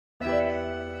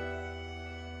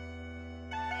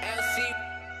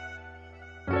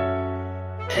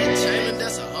Hey, Chayman,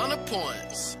 that's 100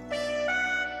 points.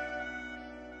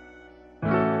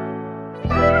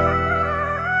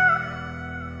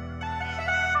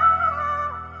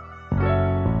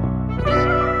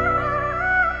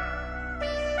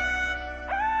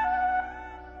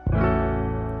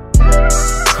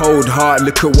 Cold heart,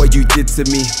 look at what you did to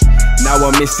me. Now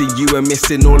I'm missing you and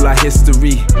missing all our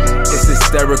history. It's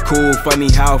hysterical,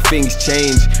 funny how things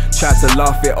change. Tried to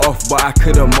laugh it off, but I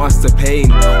couldn't master pain.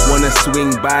 Wanna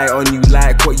swing by on you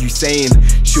like what you saying.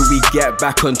 Should we get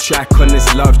back on track on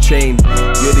this love train?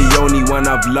 You're the only one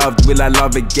I've loved, will I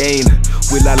love again?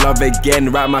 Will I love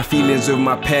again? Write my feelings with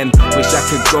my pen. Wish I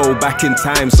could go back in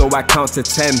time so I count to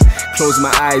 10. Close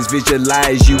my eyes,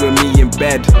 visualize you and me in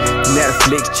bed.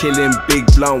 Netflix chilling, big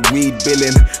blunt weed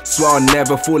billing. Swear I'll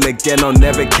never fall again, I'll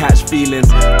never catch feelings.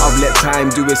 I've let time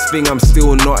do its thing, I'm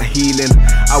still not healing.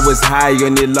 I was high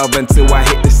on your love until I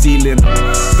hit the ceiling.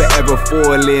 Forever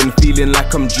falling, feeling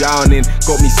like I'm drowning.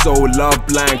 Got me so love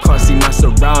blind, can't see my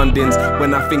surroundings.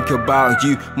 When I think about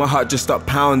you, my heart just stopped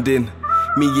pounding.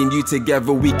 Me and you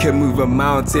together, we can move a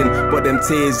mountain. But them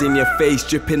tears in your face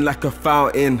dripping like a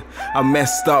fountain. I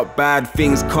messed up, bad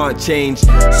things can't change.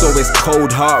 So it's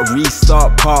cold heart,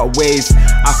 restart, part ways.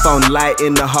 I found light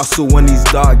in the hustle on these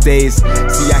dark days.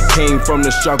 See, I came from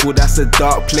the struggle, that's a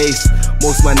dark place.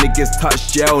 Most my niggas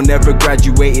touched jail, never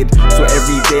graduated. So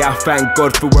every day I thank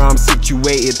God for where I'm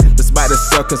situated. Despite the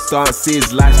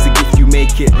circumstances, life's a gift, you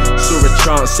make it. Saw a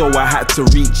chance, so I had to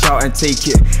reach out and take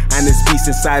it. And this peace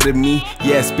inside of me,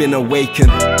 yeah, it's been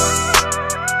awakened.